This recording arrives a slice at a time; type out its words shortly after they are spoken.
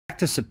Back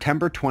to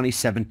September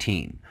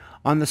 2017.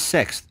 On the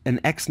 6th,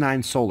 an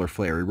X9 solar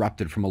flare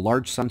erupted from a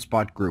large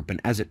sunspot group, and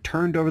as it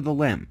turned over the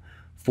limb,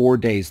 4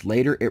 days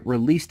later it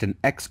released an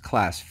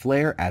X-class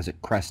flare as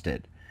it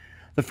crested.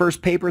 The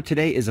first paper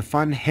today is a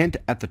fun hint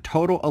at the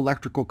total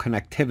electrical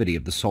connectivity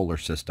of the solar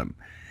system.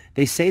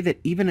 They say that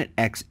even at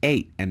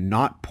X8 and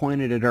not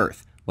pointed at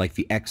Earth, like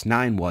the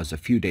X9 was a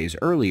few days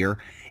earlier,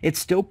 it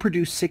still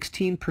produced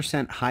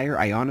 16% higher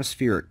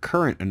ionospheric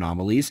current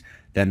anomalies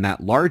than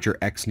that larger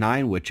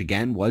X9, which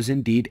again was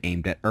indeed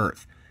aimed at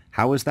Earth.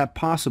 How is that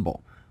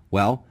possible?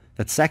 Well,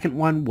 that second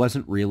one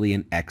wasn't really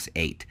an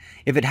X8.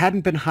 If it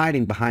hadn't been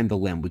hiding behind the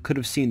limb, we could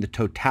have seen the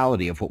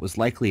totality of what was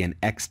likely an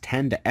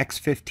X10 to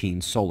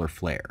X15 solar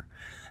flare.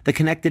 The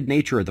connected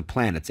nature of the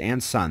planets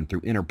and Sun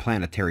through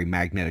interplanetary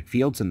magnetic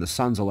fields in the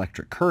Sun's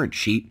electric current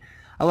sheet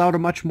allowed a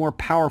much more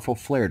powerful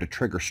flare to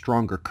trigger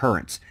stronger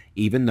currents,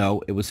 even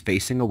though it was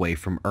facing away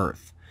from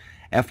Earth.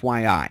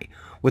 FYI,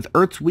 with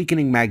Earth's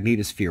weakening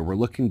magnetosphere, we're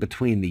looking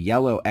between the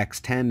yellow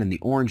X10 and the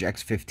orange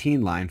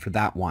X15 line for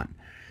that one.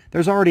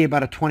 There's already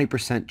about a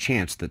 20%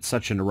 chance that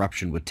such an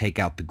eruption would take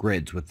out the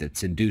grids with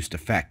its induced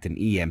effect in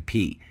EMP,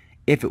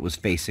 if it was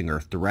facing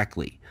Earth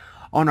directly.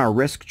 On our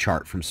risk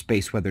chart from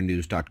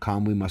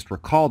spaceweathernews.com, we must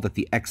recall that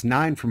the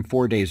X9 from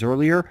 4 days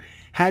earlier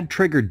had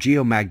triggered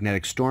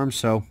geomagnetic storms,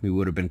 so we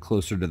would have been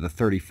closer to the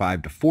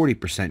 35 to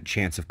 40%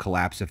 chance of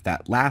collapse if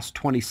that last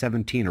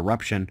 2017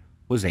 eruption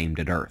was aimed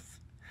at Earth.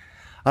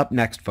 Up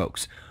next,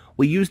 folks,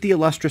 we use the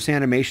illustrious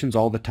animations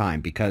all the time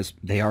because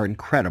they are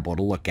incredible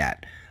to look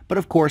at. But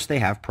of course they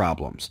have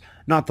problems,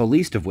 not the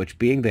least of which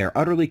being they are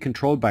utterly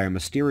controlled by a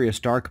mysterious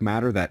dark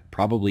matter that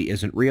probably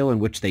isn't real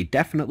and which they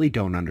definitely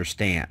don't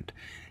understand.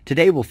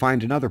 Today we'll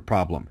find another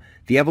problem,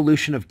 the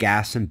evolution of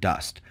gas and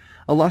dust.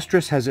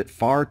 Illustris has it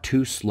far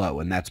too slow,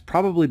 and that's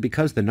probably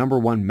because the number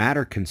one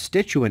matter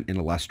constituent in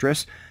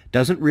Illustris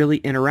doesn't really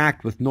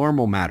interact with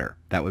normal matter,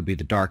 that would be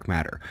the dark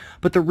matter.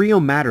 But the real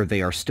matter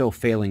they are still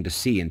failing to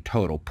see in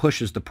total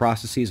pushes the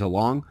processes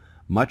along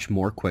much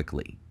more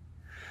quickly.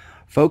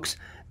 Folks,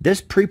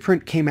 this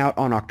preprint came out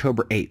on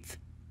October 8th,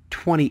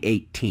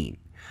 2018.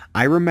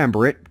 I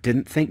remember it,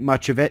 didn't think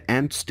much of it,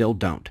 and still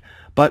don't.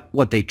 But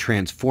what they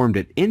transformed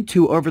it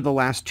into over the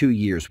last 2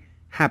 years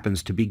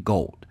happens to be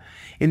gold.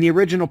 In the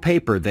original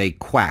paper, they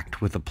quacked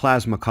with a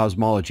plasma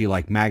cosmology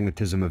like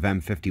magnetism of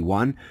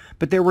M51,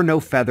 but there were no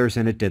feathers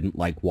and it didn't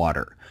like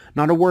water.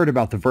 Not a word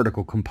about the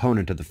vertical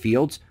component of the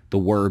fields. The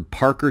word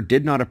Parker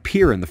did not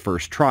appear in the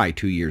first try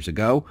 2 years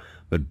ago,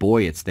 but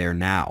boy, it's there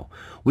now.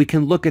 We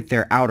can look at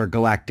their outer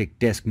galactic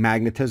disk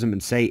magnetism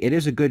and say it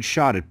is a good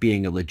shot at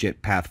being a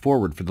legit path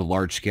forward for the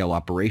large-scale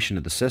operation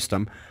of the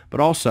system, but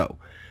also,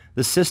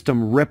 the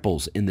system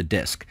ripples in the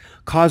disk,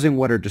 causing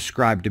what are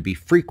described to be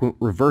frequent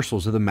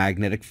reversals of the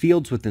magnetic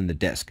fields within the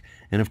disk.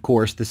 And of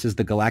course, this is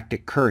the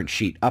galactic current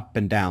sheet up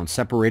and down,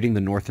 separating the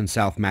north and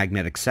south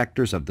magnetic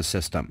sectors of the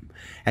system.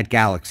 At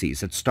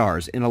galaxies, at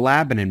stars, in a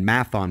lab and in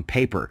math on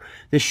paper,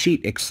 this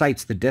sheet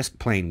excites the disk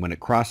plane when it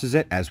crosses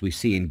it, as we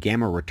see in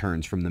gamma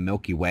returns from the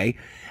Milky Way,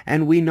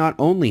 and we not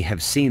only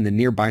have seen the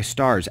nearby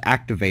stars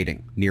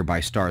activating, nearby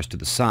stars to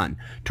the Sun,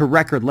 to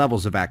record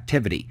levels of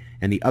activity,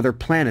 and the other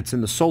planets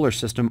in the solar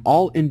system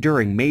all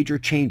enduring major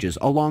changes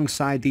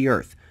alongside the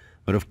Earth.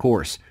 But of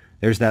course,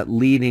 there's that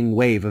leading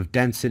wave of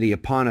density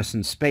upon us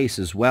in space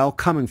as well,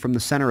 coming from the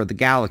center of the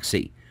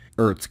galaxy.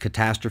 Earth's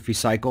catastrophe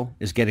cycle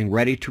is getting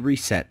ready to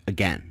reset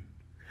again.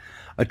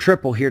 A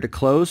triple here to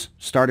close,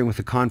 starting with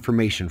a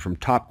confirmation from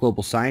top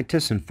global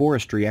scientists and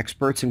forestry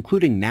experts,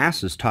 including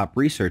NASA's top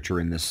researcher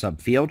in this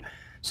subfield,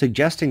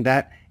 suggesting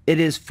that it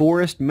is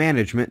forest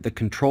management that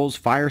controls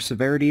fire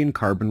severity and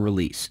carbon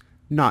release,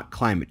 not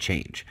climate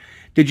change.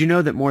 Did you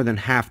know that more than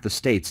half the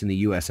states in the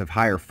U.S. have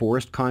higher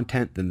forest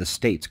content than the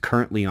states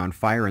currently on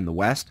fire in the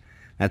West?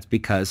 That's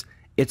because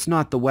it's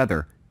not the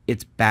weather,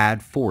 it's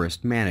bad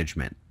forest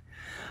management.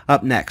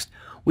 Up next,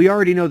 we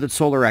already know that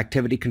solar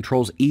activity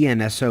controls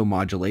ENSO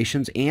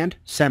modulations and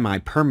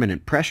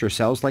semi-permanent pressure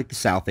cells like the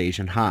South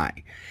Asian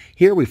High.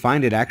 Here we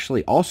find it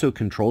actually also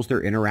controls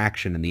their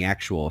interaction and the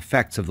actual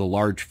effects of the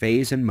large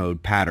phase and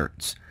mode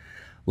patterns.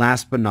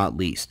 Last but not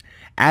least,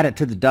 add it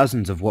to the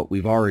dozens of what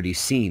we've already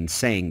seen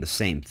saying the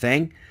same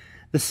thing.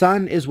 The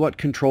Sun is what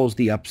controls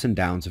the ups and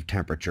downs of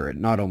temperature. It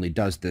not only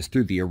does this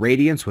through the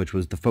irradiance, which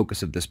was the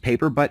focus of this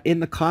paper, but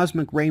in the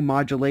cosmic ray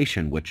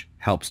modulation, which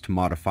helps to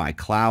modify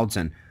clouds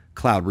and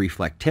cloud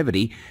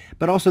reflectivity,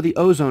 but also the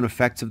ozone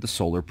effects of the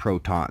solar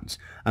protons.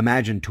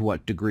 Imagine to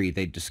what degree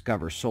they'd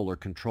discover solar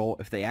control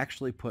if they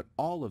actually put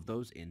all of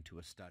those into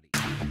a study.